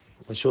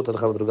A short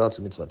halacha with regards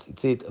to mitzvah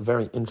tzitzit, a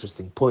very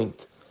interesting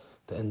point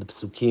that in the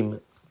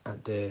psukim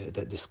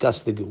that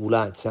discuss the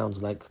geula, it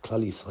sounds like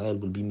Klal Yisrael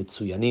will be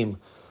mitzuyanim,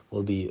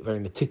 will be very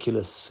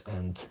meticulous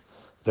and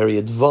very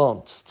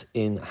advanced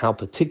in how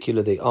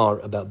particular they are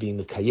about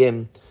being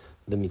mekayem,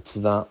 the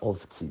mitzvah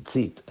of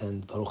tzitzit.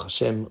 And Baruch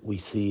Hashem, we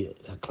see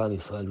Klal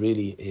Yisrael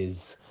really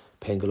is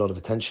paying a lot of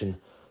attention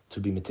to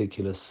be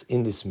meticulous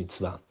in this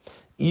mitzvah.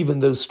 Even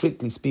though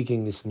strictly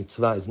speaking, this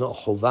mitzvah is not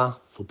chovah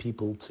for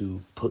people to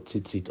put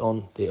tzitzit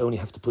on. They only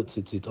have to put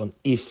tzitzit on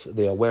if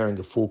they are wearing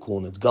a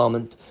four-cornered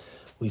garment.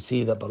 We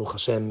see that Baruch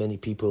Hashem, many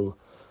people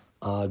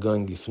are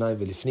going lifnai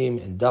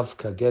v'lifnim and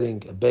davka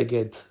getting a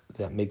beged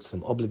that makes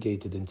them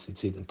obligated in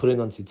tzitzit and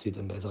putting on tzitzit,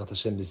 and Be'ezrat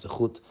Hashem this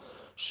zechut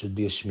should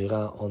be a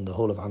shmirah on the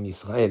whole of Am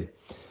Yisrael.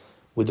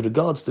 With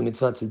regards to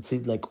mitzvah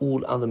tzitzit, like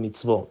all other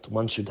mitzvot,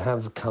 one should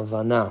have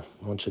kavanah.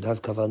 One should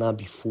have kavanah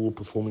before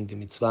performing the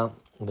mitzvah,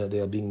 that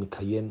they are being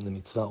mekayem the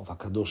mitzvah of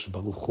HaKadosh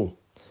Baruch Hu.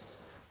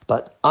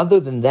 But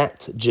other than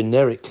that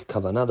generic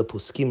kavanah, the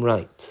poskim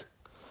write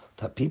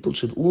that people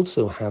should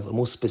also have a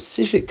more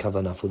specific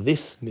kavanah for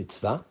this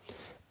mitzvah,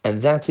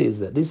 and that is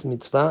that this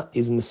mitzvah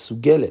is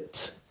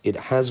mesugelet. It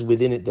has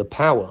within it the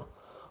power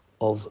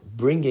of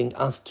bringing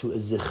us to a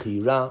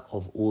zechira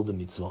of all the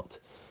mitzvot.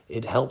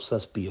 It helps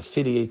us be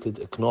affiliated,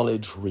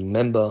 acknowledge,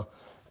 remember,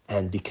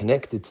 and be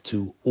connected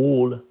to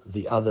all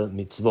the other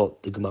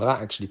mitzvot. The Gemara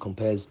actually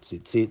compares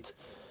tzitzit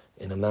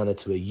in a manner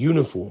to a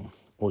uniform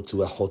or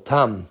to a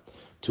hotam,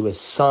 to a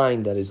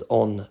sign that is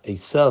on a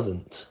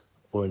servant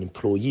or an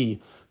employee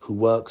who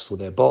works for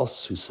their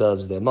boss, who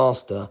serves their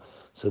master.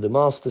 So the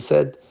master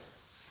said,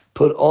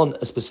 put on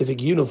a specific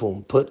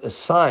uniform, put a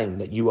sign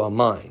that you are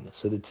mine.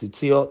 So the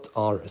tzitziot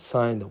are a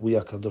sign that we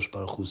are Kadosh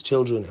Baruch Hu's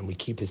children and we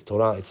keep his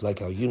Torah. It's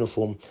like our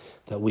uniform,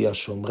 that we are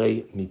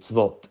shomrei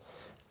mitzvot.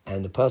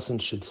 And a person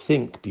should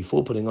think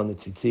before putting on the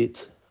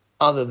tzitzit,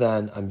 other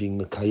than I'm being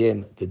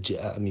mekayem,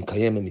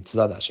 a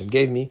mitzvah that Hashem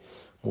gave me.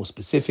 More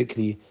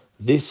specifically,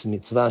 this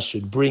mitzvah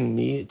should bring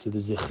me to the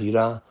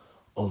zechira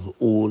of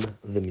all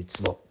the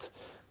mitzvot.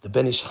 The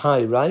Ben Ish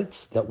Chai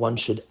writes that one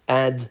should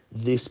add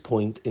this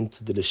point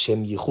into the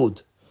L'Shem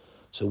Yichud.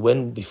 So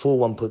before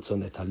one puts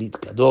on the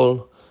talit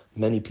gadol,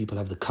 many people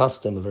have the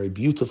custom, a very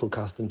beautiful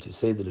custom, to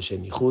say the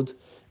L'Shem Yichud.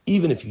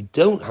 Even if you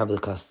don't have the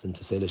custom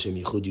to say L'Shem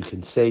Yichud, you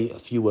can say a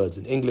few words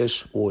in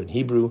English or in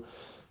Hebrew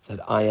that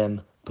I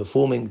am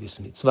performing this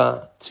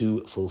mitzvah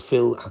to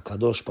fulfill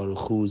HaKadosh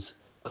Baruch Hu's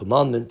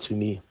commandment to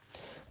me,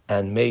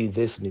 and may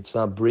this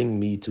mitzvah bring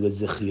me to a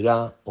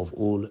zechira of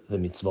all the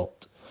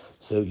mitzvot.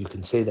 So you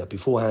can say that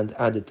beforehand,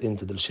 add it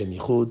into the L'Shem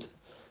Yichud.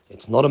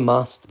 It's not a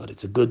must, but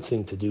it's a good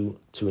thing to do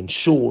to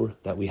ensure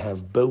that we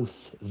have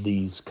both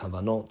these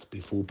kavanot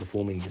before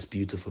performing this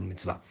beautiful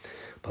mitzvah.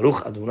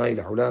 Baruch Adonai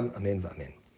La'olam, Amen v'Amen.